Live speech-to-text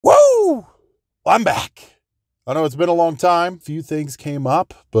I'm back. I know it's been a long time. A few things came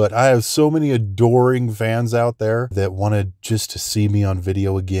up, but I have so many adoring fans out there that wanted just to see me on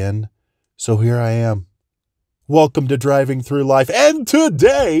video again. So here I am. Welcome to Driving Through Life. And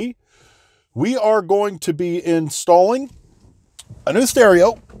today we are going to be installing a new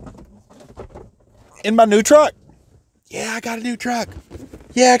stereo in my new truck. Yeah, I got a new truck.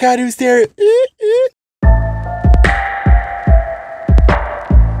 Yeah, I got a new stereo.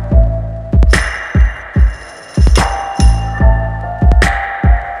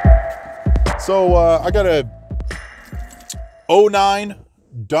 So I got a 09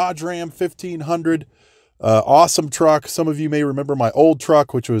 Dodge Ram 1500. Awesome truck. Some of you may remember my old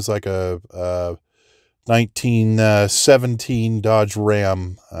truck, which was like a 1917 Dodge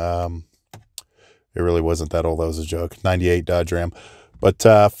Ram. It really wasn't that old. That was a joke. 98 Dodge Ram. But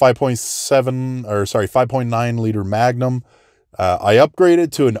 5.9 liter Magnum. I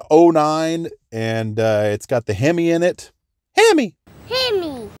upgraded to an 09, and it's got the Hemi in it. Hemi!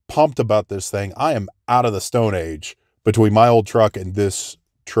 Pumped about this thing. I am out of the Stone Age between my old truck and this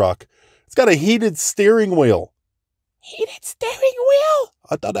truck. It's got a heated steering wheel. Heated steering wheel?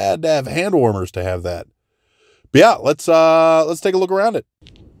 I thought I had to have hand warmers to have that. But yeah, let's take a look around it.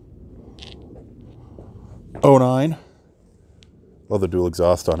 09. Love the dual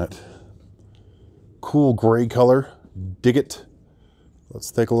exhaust on it. Cool gray color. Dig it.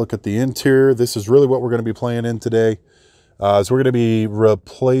 Let's take a look at the interior. This is really what we're going to be playing in today. So we're going to be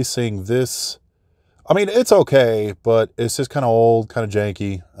replacing this. I mean, it's okay, but it's just kind of old, kind of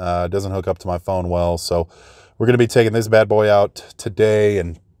janky. It doesn't hook up to my phone well. So we're going to be taking this bad boy out today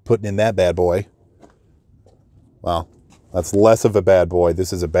and putting in that bad boy. Well, that's less of a bad boy.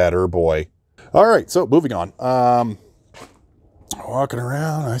 This is a badder boy. All right, so moving on. Walking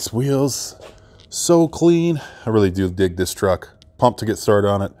around, nice wheels, so clean. I really do dig this truck. Pumped to get started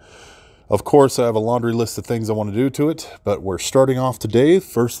on it. Of course, I have a laundry list of things I want to do to it, but we're starting off today.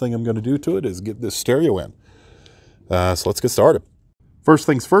 First thing I'm going to do to it is get this stereo in. So let's get started. First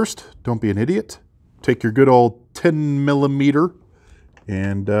things first, don't be an idiot. Take your good old 10 millimeter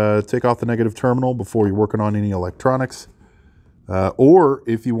and take off the negative terminal before you're working on any electronics. Or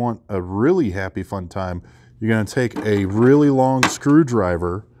if you want a really happy fun time, you're going to take a really long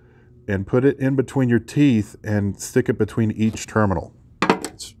screwdriver and put it in between your teeth and stick it between each terminal.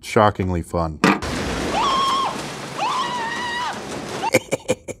 It's shockingly fun.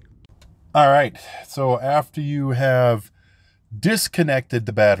 All right, so after you have disconnected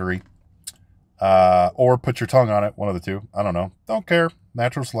the battery, or put your tongue on it, one of the two, I don't know, don't care,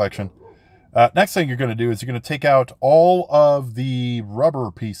 natural selection. Next thing you're going to do is you're going to take out all of the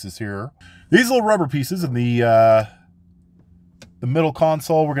rubber pieces here. These little rubber pieces in the middle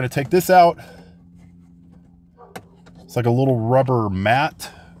console, we're going to take this out. It's like a little rubber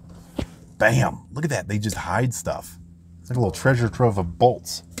mat. Bam! Look at that. They just hide stuff. It's like a little treasure trove of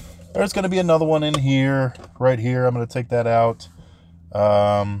bolts. There's going to be another one in here, right here. I'm going to take that out.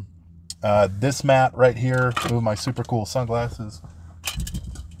 This mat right here. Move my super cool sunglasses.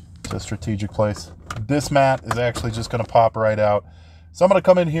 A strategic place. This mat is actually just going to pop right out. So I'm going to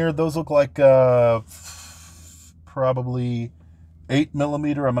come in here. Those look like probably 8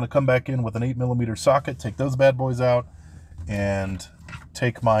 millimeter. I'm going to come back in with an 8 millimeter socket, take those bad boys out, and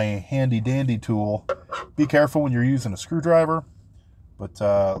take my handy dandy tool. Be careful when you're using a screwdriver, but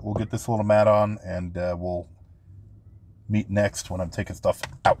we'll get this little mat on, and we'll meet next when I'm taking stuff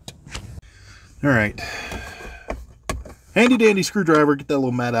out. All right. Handy dandy screwdriver, get that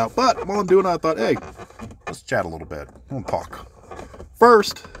little mat out. But while I'm doing it, I thought, hey, let's chat a little bit. We'll talk.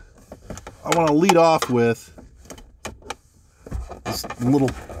 First, I want to lead off with this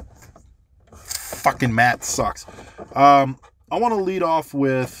little fucking mat sucks. I want to lead off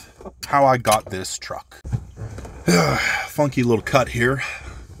with how I got this truck. Funky little cut here.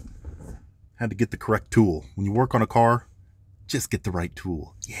 Had to get the correct tool. When you work on a car, just get the right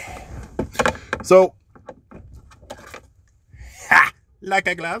tool. Yeah. So, like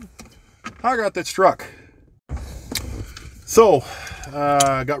a glove, I got this truck. So,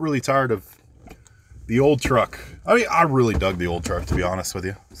 I got really tired of the old truck. I mean, I really dug the old truck, to be honest with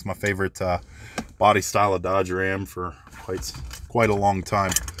you. It's my favorite body style of Dodge Ram for quite a long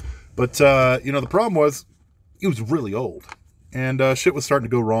time. But, you know, the problem was, it was really old. And shit was starting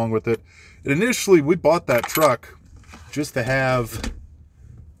to go wrong with it. And initially, we bought that truck just to have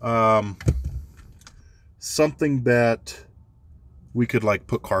something that we could like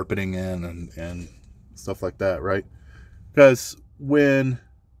put carpeting in and stuff like that, right? Because when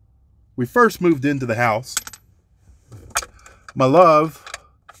we first moved into the house, my love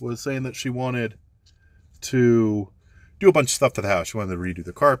was saying that she wanted to do a bunch of stuff to the house. She wanted to redo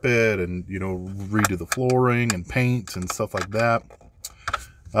the carpet and, you know, redo the flooring and paint and stuff like that.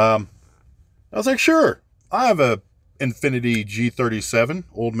 I was like, sure, I have a Infiniti G37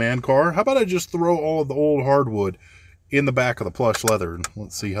 old man car. How about I just throw all of the old hardwood in the back of the plush leather, and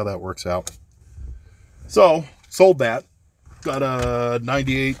let's see how that works out. So sold that, got a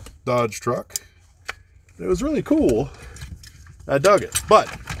 98 Dodge truck. It was really cool. I dug it,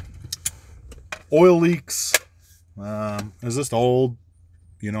 but oil leaks. It was just old,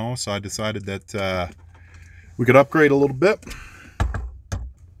 you know, so I decided that we could upgrade a little bit.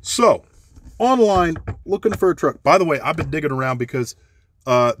 So online, looking for a truck. By the way, I've been digging around because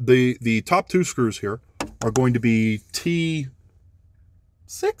the top two screws here are going to be T6?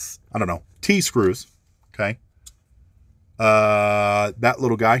 I don't know. T screws. Okay. That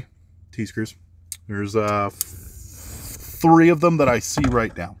little guy. T screws. There's 3 of them that I see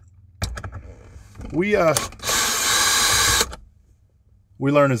right now. We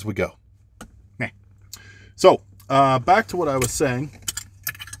learn as we go. So, back to what I was saying,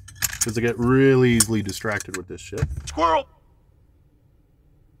 because I get really easily distracted with this shit. Squirrel!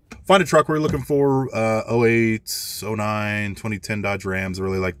 Find a truck we're looking for, 08, 09, 2010 Dodge Rams. I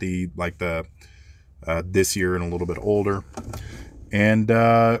really like the this year and a little bit older. And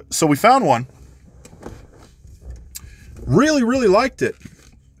so we found one. Really, really liked it.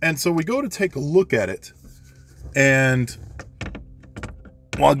 And so we go to take a look at it. And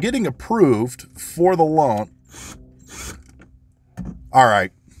while getting approved for the loan, all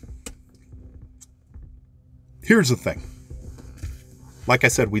right, here's the thing. Like I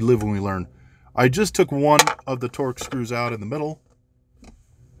said, we live and we learn. I just took one of the torque screws out in the middle.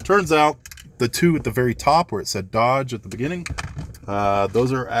 Turns out the 2 at the very top where it said Dodge at the beginning,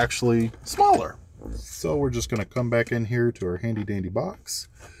 those are actually smaller. So we're just going to come back in here to our handy dandy box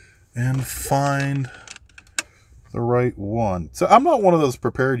and find the right one. So I'm not one of those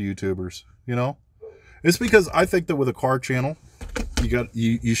prepared YouTubers, you know. It's because I think that with a car channel,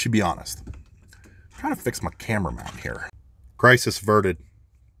 you should be honest. I'm trying to fix my camera mount here. Crisis averted.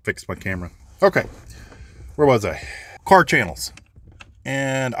 Fix my camera. Okay, where was I? Car channels.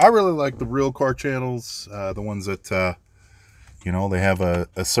 And I really like the real car channels, the ones that, you know, they have a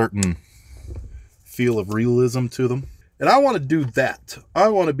certain feel of realism to them. And I want to do that. I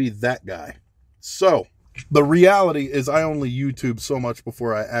want to be that guy. So the reality is I only YouTube so much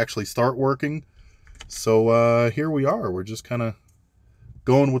before I actually start working. So here we are. We're just kind of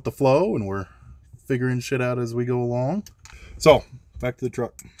going with the flow, and we're figuring shit out as we go along. So back to the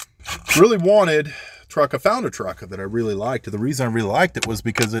truck. Really wanted a truck. I found a truck that I really liked. The reason I really liked it was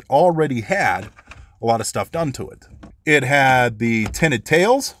because it already had a lot of stuff done to it. It had the tinted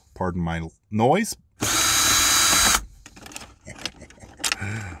tails. Pardon my noise.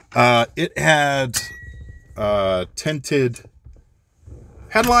 It had tinted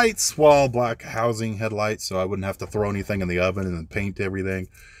headlights, well, black housing headlights, so I wouldn't have to throw anything in the oven and then paint everything.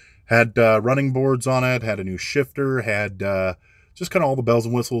 Had running boards on it, had a new shifter, had just kind of all the bells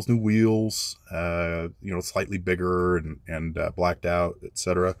and whistles, new wheels, you know, slightly bigger and blacked out,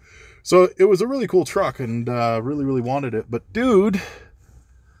 etc. So it was a really cool truck, and really, really wanted it. But dude,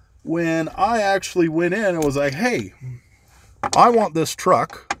 when I actually went in and was like, hey, I want this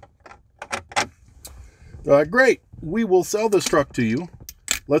truck. Great, we will sell this truck to you.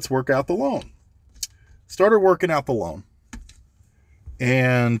 Let's work out the loan. Started working out the loan.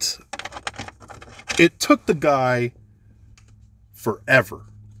 And it took the guy forever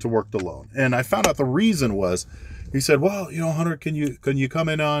to work the loan. And I found out the reason was, he said, well, you know, Hunter, can you come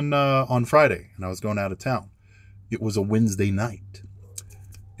in on Friday? And I was going out of town. It was a Wednesday night.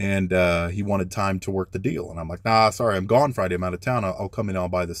 And he wanted time to work the deal. And I'm like, nah, sorry, I'm gone Friday. I'm out of town. I'll come in. I'll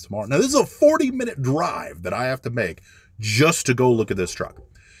buy this tomorrow. Now, this is a 40-minute drive that I have to make just to go look at this truck.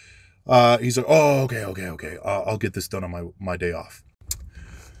 He's like, oh, okay. I'll get this done on my day off.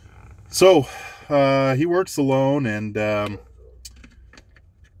 So he works the loan, and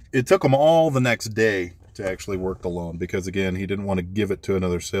it took him all the next day to actually work the loan because, again, he didn't want to give it to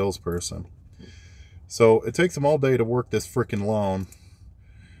another salesperson. So it takes him all day to work this freaking loan.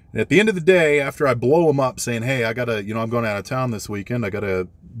 And at the end of the day, after I blow him up saying, hey, I gotta, you know, I'm going out of town this weekend. I gotta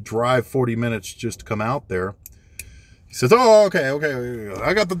drive 40 minutes just to come out there. He says, oh, okay.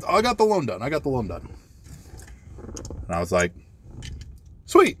 I got the loan done. And I was like,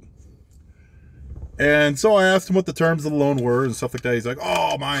 sweet. And so I asked him what the terms of the loan were and stuff like that. He's like,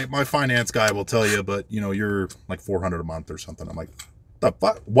 oh, my finance guy will tell you, but, you know, you're like $400 a month or something. I'm like, the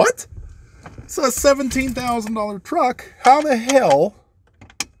fuck? What? It's a $17,000 truck. How the hell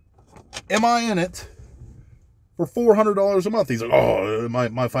am I in it for $400 a month? He's like, oh,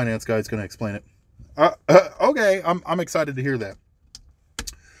 my finance guy's going to explain it. Okay, I'm excited to hear that.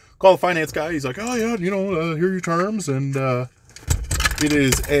 Call the finance guy. He's like, oh yeah, you know, here are your terms, and it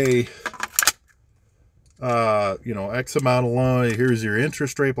is a you know, X amount of loan. Here's your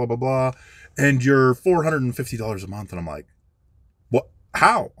interest rate, blah blah blah, and you're $450 a month. And I'm like, what?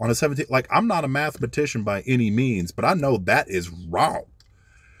 How on a 17? Like, I'm not a mathematician by any means, but I know that is wrong.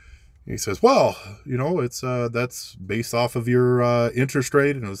 He says, well, you know, it's that's based off of your interest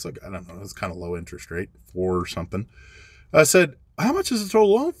rate, and it was like, I don't know, it was kind of low interest rate, 4 or something. I said, how much is the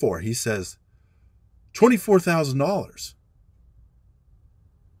total loan for? He says, $24,000.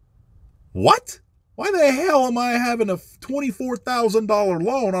 What? Why the hell am I having a $24,000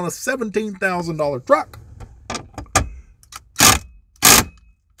 loan on a $17,000 truck?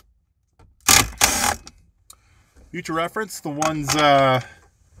 Future reference, the ones,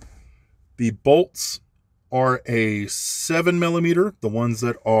 the bolts are a 7mm. The ones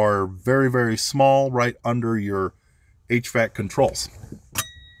that are very, very small, right under your HVAC controls.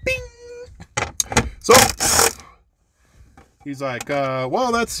 Bing! So he's like,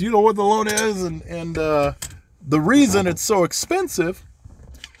 well, that's, you know, what the loan is, and the reason it's so expensive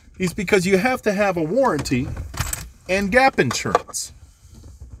is because you have to have a warranty and gap insurance.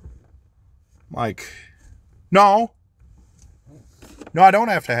 Like, no, I don't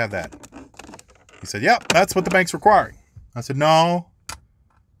have to have that. He said, yep, that's what the bank's requiring. I said, no,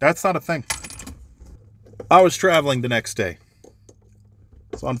 that's not a thing. I was traveling the next day.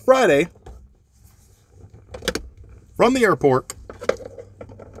 So on Friday, from the airport,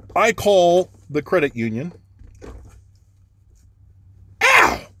 I call the credit union.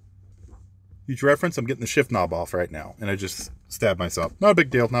 Ow! Huge reference, I'm getting the shift knob off right now, and I just stabbed myself. Not a big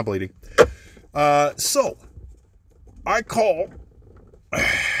deal, not bleeding. So, I call...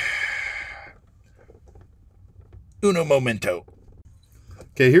 Uno momento.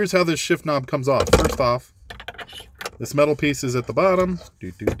 Okay, here's how this shift knob comes off. First off, this metal piece is at the bottom.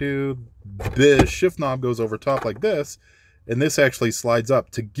 The shift knob goes over top like this, and this actually slides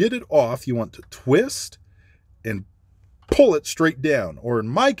up. To get it off, you want to twist and pull it straight down. Or in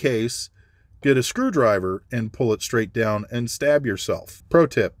my case, get a screwdriver and pull it straight down and stab yourself. Pro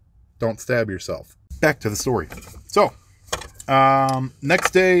tip, don't stab yourself. Back to the story. So,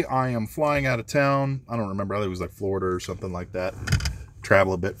 next day I am flying out of town. I don't remember, I think it was like Florida or something like that.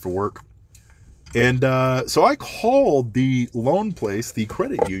 Travel a bit for work. And so I called the loan place, the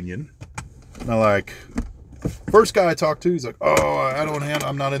credit union. And I like, first guy I talked to, he's like, oh,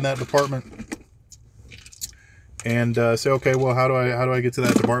 I'm not in that department. And say, okay, well, how do I get to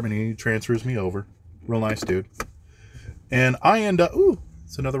that department? He transfers me over. Real nice dude. And I end up, ooh,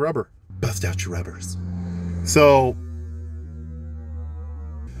 it's another rubber. Bust out your rubbers. So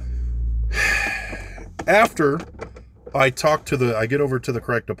after I get over to the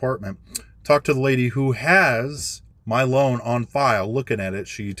correct department, talk to the lady who has my loan on file, looking at it.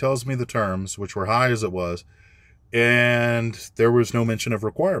 She tells me the terms, which were high as it was, and there was no mention of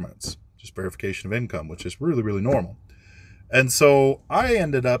requirements, just verification of income, which is really, really normal. And so I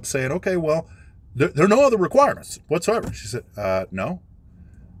ended up saying, okay, well, there are no other requirements whatsoever. She said, no.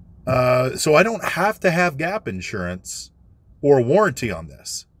 So I don't have to have gap insurance or a warranty on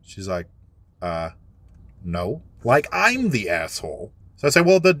this. She's like, no. Like I'm the asshole. So I say,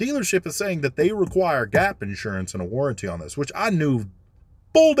 well, the dealership is saying that they require gap insurance and a warranty on this, which I knew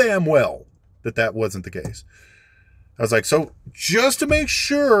full damn well that wasn't the case. I was like, so just to make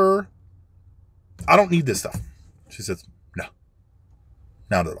sure, I don't need this stuff. She says, no,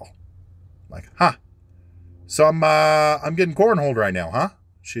 not at all. I'm like, huh? So I'm getting cornholed right now, huh?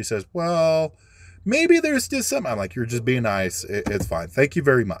 She says, well, maybe there's just something. I'm like, you're just being nice. It's fine. Thank you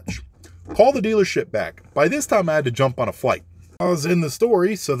very much. Call the dealership back. By this time, I had to jump on a flight. I was in the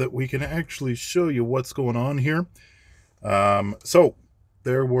story so that we can actually show you what's going on here. So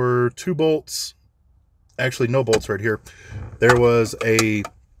there were 2 bolts. Actually, no bolts right here. There was a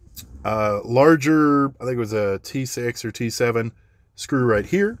larger, I think it was a T6 or T7 screw right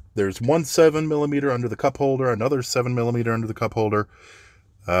here. There's one 7mm under the cup holder, another 7mm under the cup holder.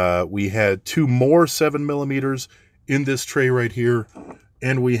 We had 2 more 7mm in this tray right here.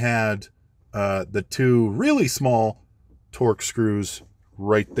 And we had the 2 really small torque screws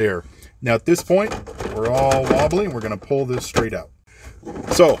right there. Now at this point, we're all wobbly and we're going to pull this straight out.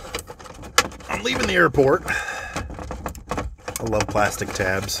 So I'm leaving the airport. I love plastic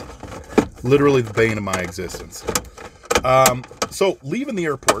tabs. Literally the bane of my existence. So leaving the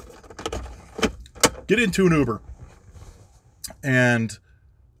airport, get into an Uber, and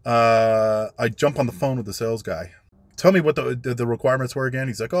I jump on the phone with the sales guy. Tell me what the requirements were again.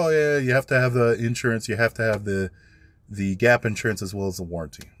 He's like, oh yeah, you have to have the insurance, you have to have the gap insurance as well as the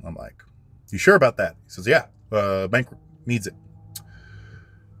warranty. I'm like, You sure about that? He says, yeah, bank needs it.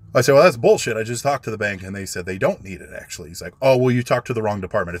 I said, well, that's bullshit. I just talked to the bank, and they said they don't need it, actually. He's like, oh, well, you talked to the wrong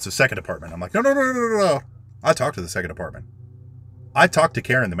department. It's the second department. I'm like, no. I talked to the second department. I talked to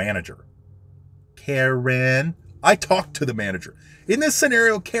Karen, the manager. Karen. I talked to the manager. In this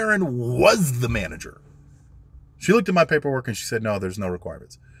scenario, Karen was the manager. She looked at my paperwork, and she said, no, there's no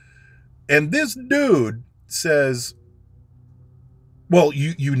requirements. And this dude says, well,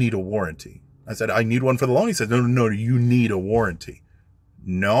 you need a warranty. I said, I need one for the loan. He said, no, you need a warranty.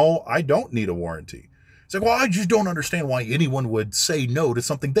 No, I don't need a warranty. It's like, well, I just don't understand why anyone would say no to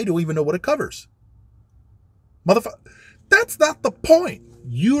something they don't even know what it covers. Motherfucker, that's not the point.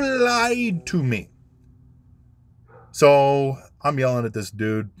 You lied to me. So I'm yelling at this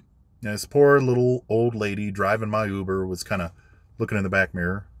dude. And this poor little old lady driving my Uber was kind of looking in the back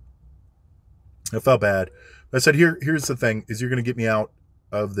mirror. I felt bad. I said, here's the thing, is you're going to get me out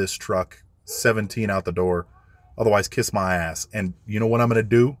of this truck, 17 out the door. Otherwise, kiss my ass. And you know what I'm going to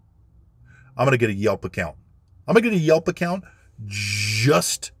do? I'm going to get a Yelp account. I'm going to get a Yelp account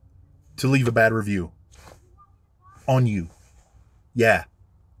just to leave a bad review on you. Yeah,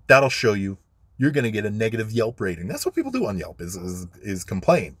 that'll show you. You're going to get a negative Yelp rating. That's what people do on Yelp is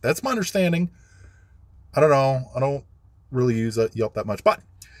complain. That's my understanding. I don't know. I don't really use Yelp that much. But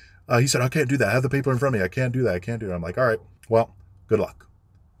he said, I can't do that. I have the paper in front of me. I can't do that. I can't do it. I'm like, all right, well, good luck.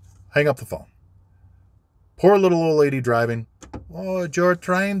 Hang up the phone. Poor little old lady driving. Oh, you're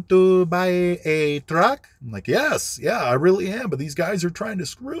trying to buy a truck? I'm like, yes, yeah, I really am. But these guys are trying to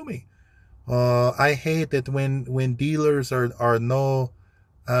screw me. I hate it when dealers are no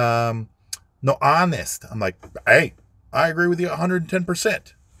honest. I'm like, hey, I agree with you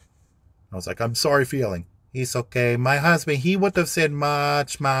 110%. I was like, I'm sorry for yelling. It's okay. My husband, he would have said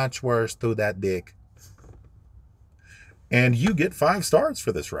much, much worse to that dick. And you get 5 stars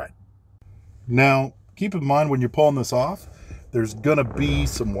for this ride. Now, keep in mind when you're pulling this off, there's going to be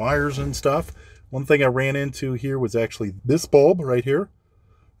some wires and stuff. One thing I ran into here was actually this bulb right here,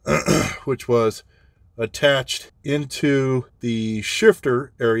 which was attached into the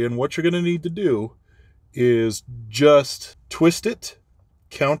shifter area. And what you're going to need to do is just twist it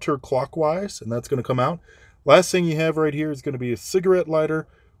counterclockwise, and that's going to come out. Last thing you have right here is going to be a cigarette lighter.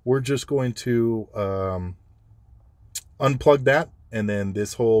 We're just going to unplug that, and then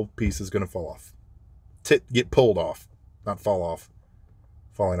this whole piece is going to fall off. Get pulled off, not fall off.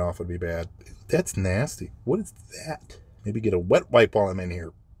 Falling off would be bad. That's nasty. What is that? Maybe get a wet wipe while I'm in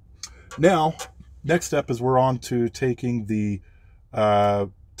here. Now, next step is we're on to taking the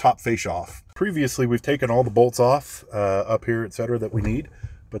top fascia off. Previously, we've taken all the bolts off up here, etc., that we need,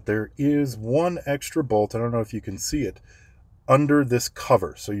 but there is one extra bolt, I don't know if you can see it, under this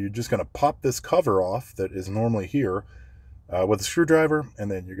cover. So you're just going to pop this cover off that is normally here with a screwdriver, and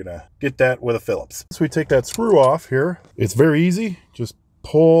then you're going to get that with a Phillips. So we take that screw off here. It's very easy. Just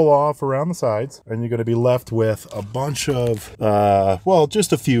pull off around the sides, and you're going to be left with a bunch of, well,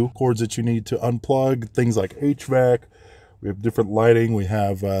 just a few cords that you need to unplug, things like HVAC. We have different lighting. We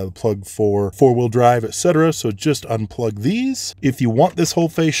have the plug for 4-wheel drive, etc. So just unplug these. If you want this whole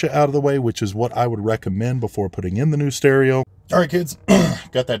fascia out of the way, which is what I would recommend before putting in the new stereo. All right, kids,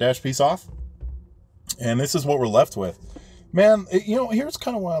 got that dash piece off. And this is what we're left with. Man, you know, here's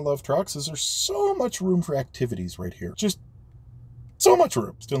kind of why I love trucks, is there's so much room for activities right here. Just so much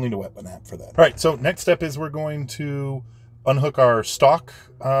room. Still need a weapon app for that. All right, so next step is we're going to unhook our stock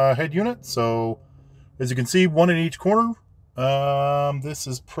head unit. So as you can see, one in each corner. This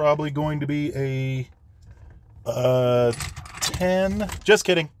is probably going to be a 10. Just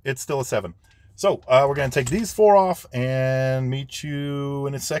kidding. It's still a 7. So we're going to take these 4 off and meet you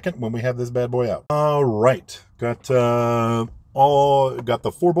in a second when we have this bad boy out. All right. Got the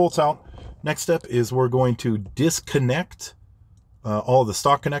 4 bolts out. Next step is we're going to disconnect all the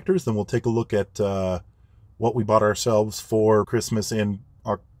stock connectors. Then we'll take a look at what we bought ourselves for Christmas in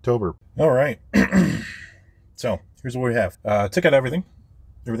October. All right. So here's what we have. Took out everything.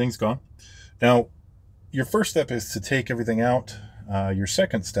 Everything's gone. Now, your first step is to take everything out. Your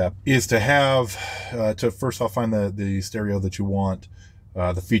second step is to have, to first off find the stereo that you want,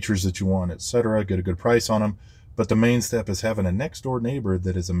 the features that you want, etc. Get a good price on them. But the main step is having a next door neighbor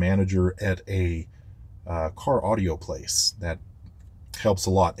that is a manager at a car audio place. That helps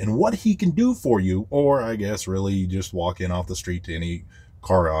a lot. And what he can do for you, or I guess really just walk in off the street to any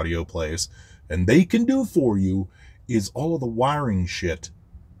car audio place, and they can do for you is all of the wiring shit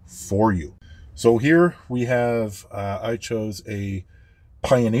for you. So here we have, I chose a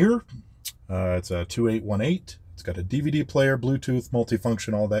Pioneer. It's a 2818. It's got a DVD player, Bluetooth,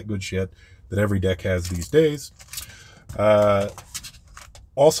 multifunction, all that good shit that every deck has these days. All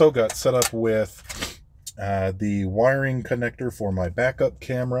Also got set up with the wiring connector for my backup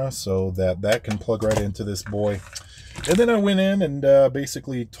camera so that that can plug right into this boy. And then I went in and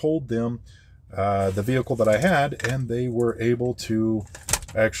basically told them the vehicle that I had, and they were able to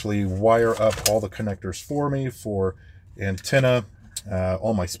actually wire up all the connectors for me for antenna.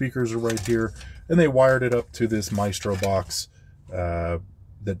 All my speakers are right here, and they wired it up to this Maestro box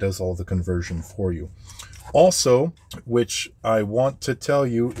that does all the conversion for you. Also, which I want to tell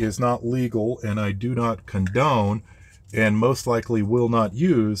you is not legal and I do not condone and most likely will not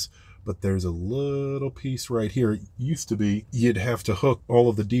use, but there's a little piece right here. It used to be you'd have to hook all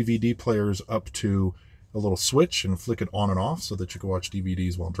of the DVD players up to a little switch and flick it on and off so that you can watch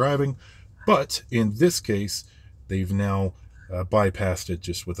DVDs while driving. But in this case, they've now bypassed it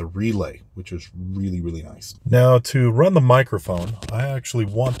just with a relay, which is really, really nice. Now to run the microphone, I actually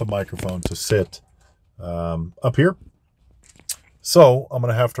want the microphone to sit up here. So I'm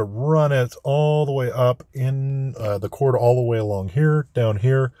going to have to run it all the way up in the cord all the way along here, down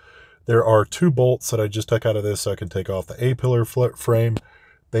here. There are 2 bolts that I just took out of this so I can take off the A-pillar frame.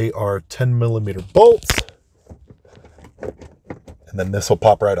 They are 10mm bolts. And then this will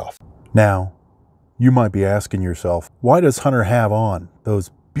pop right off. Now, you might be asking yourself, why does Hunter have on those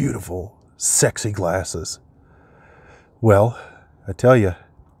beautiful, sexy glasses? Well, I tell you,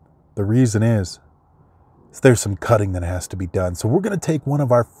 the reason is there's some cutting that has to be done. So we're going to take one of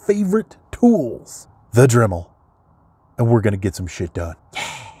our favorite tools, the Dremel, and we're going to get some shit done.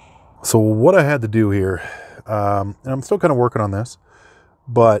 So what I had to do here, and I'm still kind of working on this,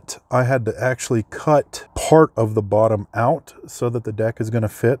 but I had to actually cut part of the bottom out so that the deck is going to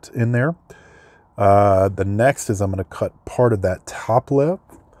fit in there. The next is I'm going to cut part of that top lip.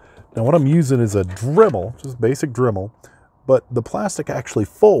 Now what I'm using is a Dremel, just basic Dremel, but the plastic actually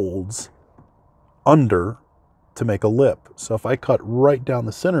folds under to make a lip. So if I cut right down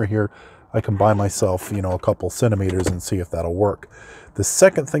the center here, I can buy myself, you know, a couple centimeters and see if that'll work. The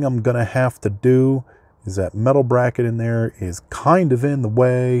second thing I'm going to have to do is that metal bracket in there is kind of in the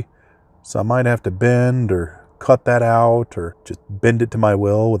way. So I might have to bend or cut that out or just bend it to my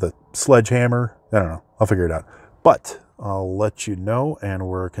will with a sledgehammer. I don't know. I'll figure it out. But I'll let you know, and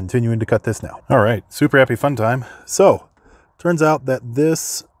we're continuing to cut this now. All right, super happy fun time. So turns out that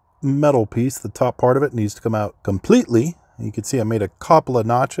this metal piece, the top part of it, needs to come out completely. You can see I made a couple of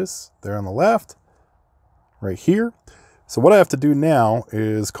notches there on the left, right here. So what I have to do now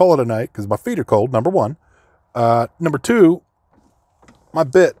is call it a night because my feet are cold, number one. Number two, my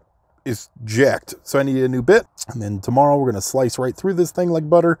bit is jacked, so I need a new bit. And then tomorrow we're going to slice right through this thing like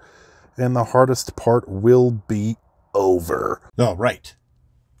butter, and the hardest part will be over. All right.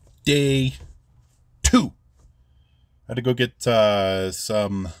 Day 2. I had to go get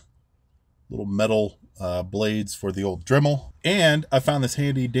some little metal blades for the old Dremel. And I found this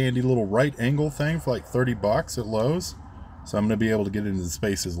handy dandy little right angle thing for like 30 bucks at Lowe's. So I'm going to be able to get into the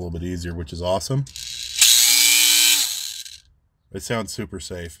spaces a little bit easier, which is awesome. It sounds super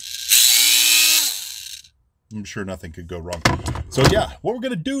safe. I'm sure nothing could go wrong. So yeah, what we're going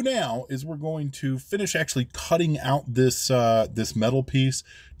to do now is we're going to finish actually cutting out this this metal piece.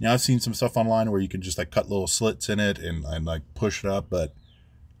 Now I've seen some stuff online where you can just like cut little slits in it and like push it up, but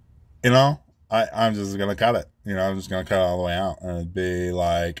you know, I'm just going to cut it. You know, I'm just going to cut it all the way out and it'd be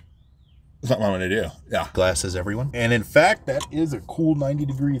like something I'm going to do. Yeah. Glasses, everyone. And in fact, that is a cool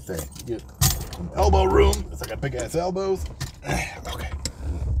 90-degree thing. You get some elbow room. It's like a big ass elbows. Okay.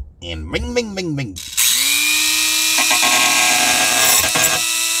 And bing, bing, bing, bing.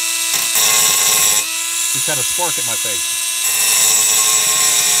 Just had a spark at my face.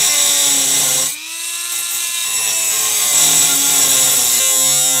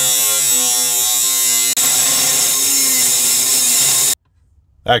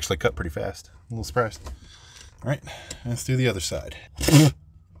 I actually cut pretty fast. I'm a little surprised. All right, let's do the other side. I'm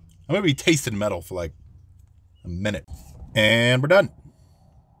gonna be tasting metal for like a minute. And we're done.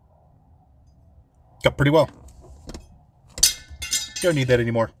 Cut pretty well. Don't need that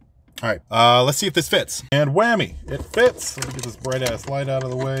anymore. All right, let's see if this fits. And whammy, it fits. Let me get this bright ass light out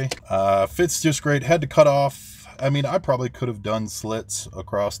of the way. Fits just great. Had to cut off. I mean, I probably could have done slits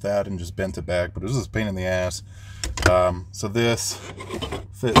across that and just bent it back, but it was just a pain in the ass. So this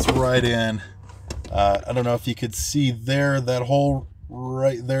fits right in. I don't know if you could see there, that hole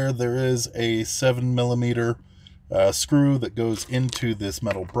right there. There is a 7mm screw that goes into this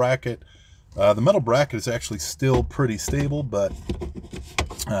metal bracket. The metal bracket is actually still pretty stable, but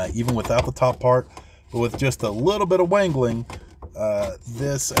even without the top part, but with just a little bit of wangling,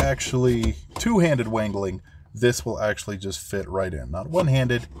 this actually, two-handed wangling, this will actually just fit right in. Not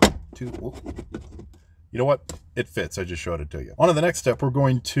one-handed, two. You know what? it fits. I just showed it to you. On to the next step, we're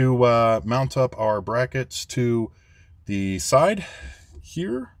going to mount up our brackets to the side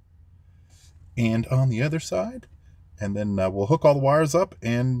here and on the other side. And then we'll hook all the wires up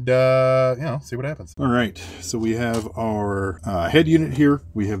and, you know, see what happens. All right, so we have our head unit here.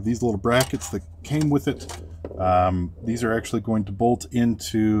 We have these little brackets that came with it. These are actually going to bolt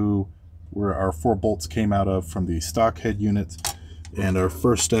into where our 4 bolts came out of from the stock head unit. And our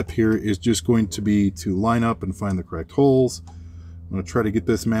first step here is just going to be to line up and find the correct holes. I'm going to try to get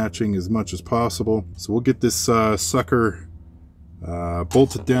this matching as much as possible. So we'll get this sucker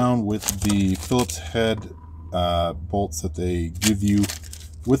bolted down with the Phillips head bolts that they give you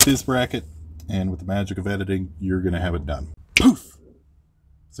with this bracket, and with the magic of editing, you're going to have it done. Poof!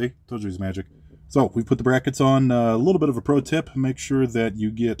 See? Told you it was magic. So we put the brackets on. A little bit of a pro tip: make sure that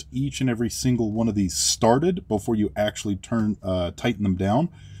you get each and every single one of these started before you actually tighten them down,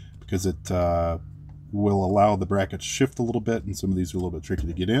 because it will allow the bracket to shift a little bit, and some of these are a little bit tricky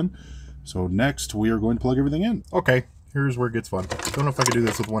to get in. So next we are going to plug everything in. Okay, here's where it gets fun. Don't know if I can do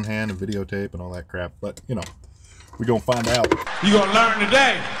this with one hand and videotape and all that crap, but you know, we're gonna find out. You're gonna learn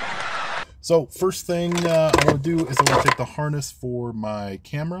today. So first thing I want to do is I want to take the harness for my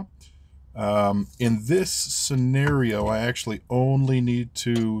camera. In this scenario, I actually only need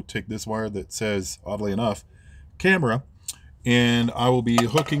to take this wire that says, oddly enough, camera, and I will be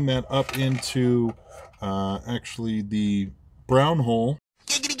hooking that up into actually the brown hole.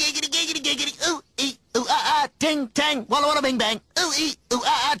 Giggity, giggity, giggity, giggity, ooh, ee, ooh, ah, ah, ting, tang, walla, walla, bing, bang, ooh, ee, ooh,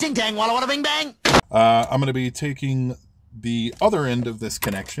 ah, ah, ting, tang, walla, walla, bing, bang. I'm going to be taking the other end of this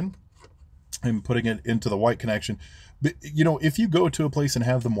connection and putting it into the white connection. But, you know, if you go to a place and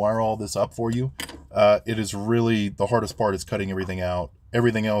have them wire all this up for you, it is really, the hardest part is cutting everything out.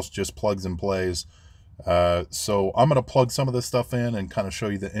 Everything else just plugs and plays. So I'm going to plug some of this stuff in and kind of show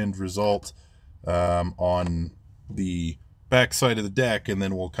you the end result on the back side of the deck, and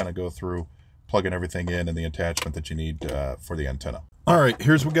then we'll kind of go through plugging everything in and the attachment that you need for the antenna. All right,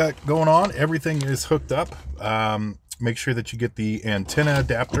 here's what we got going on. Everything is hooked up. Make sure that you get the antenna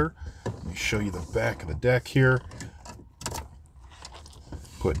adapter. Let me show you the back of the deck here.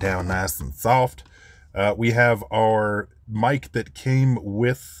 Put down nice and soft. We have our mic that came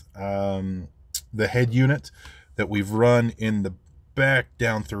with the head unit that we've run in the back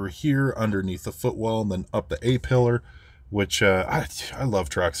down through here underneath the footwell and then up the A-pillar, which I love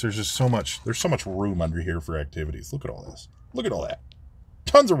trucks. There's so much room under here for activities. Look at all this. Look at all that.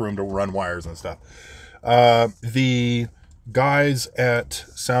 Tons of room to run wires and stuff. The guys at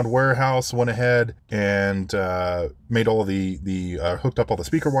Sound Warehouse went ahead and made all the hooked up all the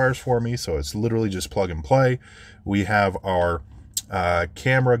speaker wires for me, so it's literally just plug and play. We have our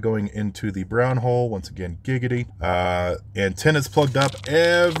camera going into the brown hole, once again giggity. Antenna's plugged up,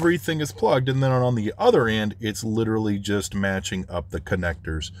 everything is plugged, and then on the other end it's literally just matching up the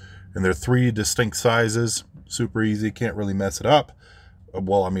connectors, and there are 3 distinct sizes. Super easy, can't really mess it up.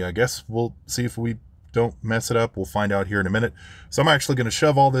 Well, I mean, I guess we'll see if we don't mess it up. We'll find out here in a minute. So I'm actually going to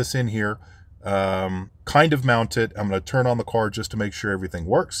shove all this in here, kind of mount it. I'm going to turn on the car just to make sure everything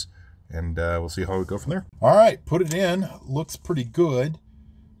works, and we'll see how we go from there. All right, put it in. Looks pretty good.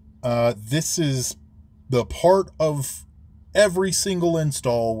 This is the part of every single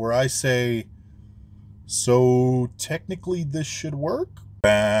install where I say, so technically this should work.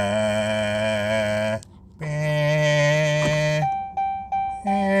 Bah, bah.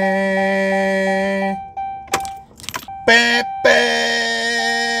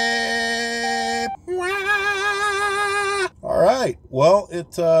 All right, well,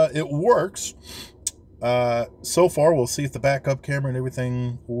 it works so far. We'll see if the backup camera and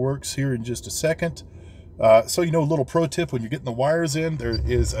everything works here in just a second. So, you know, a little pro tip: when you're getting the wires in, there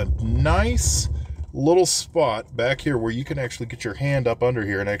is a nice little spot back here where you can actually get your hand up under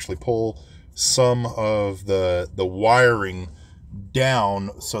here and actually pull some of the wiring down,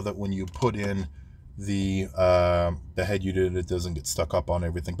 so that when you put in the head unit, it doesn't get stuck up on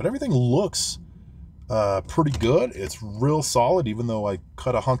everything. But everything looks pretty good. It's real solid, even though I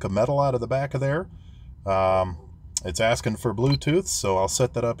cut a hunk of metal out of the back of there. It's asking for Bluetooth, so I'll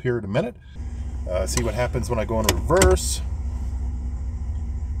set that up here in a minute. See what happens when I go in reverse.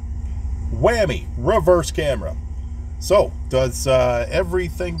 Whammy, reverse camera. So, does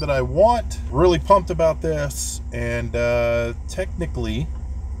everything that I want. Really pumped about this, and technically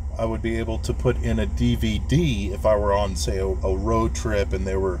I would be able to put in a DVD if I were on, say, a road trip and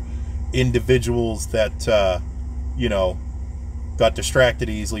there were individuals that, you know, got distracted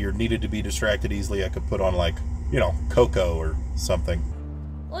easily or needed to be distracted easily. I could put on, like, you know, Coco or something.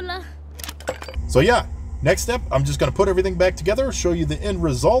 Hola. So yeah, next step, I'm just going to put everything back together, show you the end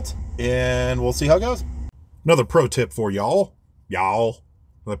result, and we'll see how it goes. Another pro tip for y'all.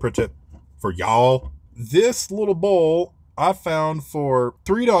 Another pro tip for y'all. This little bowl I found for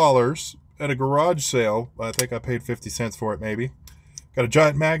 $3 at a garage sale. I think I paid 50 cents for it maybe. Got a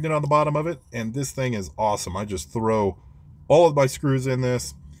giant magnet on the bottom of it, and this thing is awesome. I just throw all of my screws in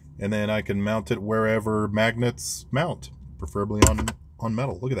this, and then I can mount it wherever magnets mount, preferably on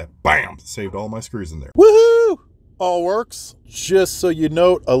metal. Look at that. Bam! Saved all my screws in there. Woohoo! All works. Just so you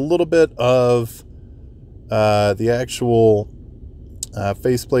note, a little bit of the actual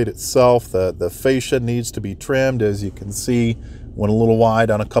faceplate itself, the fascia needs to be trimmed, as you can see. Went a little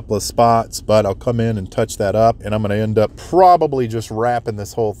wide on a couple of spots, but I'll come in and touch that up, and I'm going to end up probably just wrapping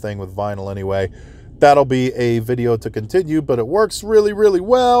this whole thing with vinyl anyway. That'll be a video to continue, but it works really, really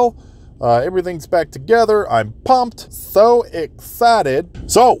well. Everything's back together. I'm pumped. So excited.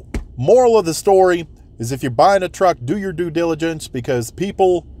 So, moral of the story is if you're buying a truck, do your due diligence, because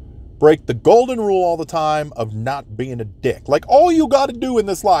people break the golden rule all the time of not being a dick. Like, all you got to do in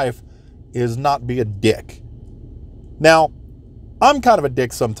this life is not be a dick. Now, I'm kind of a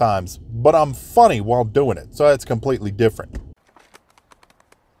dick sometimes, but I'm funny while doing it, so it's completely different.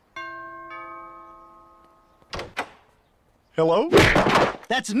 Hello?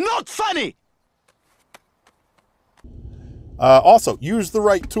 That's not funny! Also, use the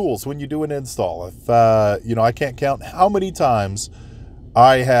right tools when you do an install. If, you know, I can't count how many times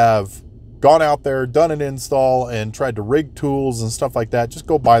I have gone out there, done an install, and tried to rig tools and stuff like that. Just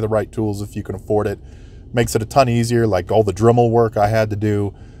go buy the right tools if you can afford it. Makes it a ton easier. Like all the Dremel work I had to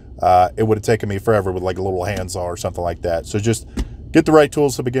do, it would have taken me forever with like a little handsaw or something like that. So just get the right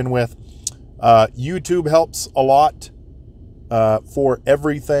tools to begin with. YouTube helps a lot for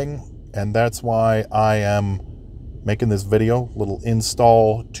everything, and that's why I am making this video, little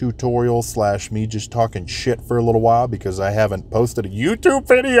install tutorial / me just talking shit for a little while, because I haven't posted a YouTube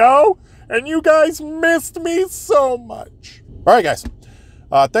video and you guys missed me so much. All right, guys,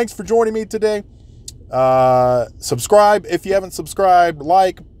 thanks for joining me today. Subscribe if you haven't subscribed,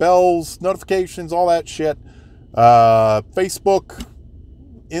 like, bells, notifications, all that shit. Facebook,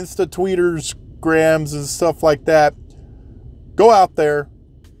 Insta, Tweeters, Grams, and stuff like that. Go out there,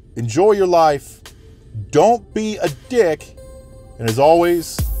 enjoy your life, don't be a dick, and as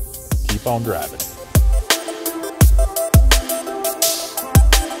always, keep on driving.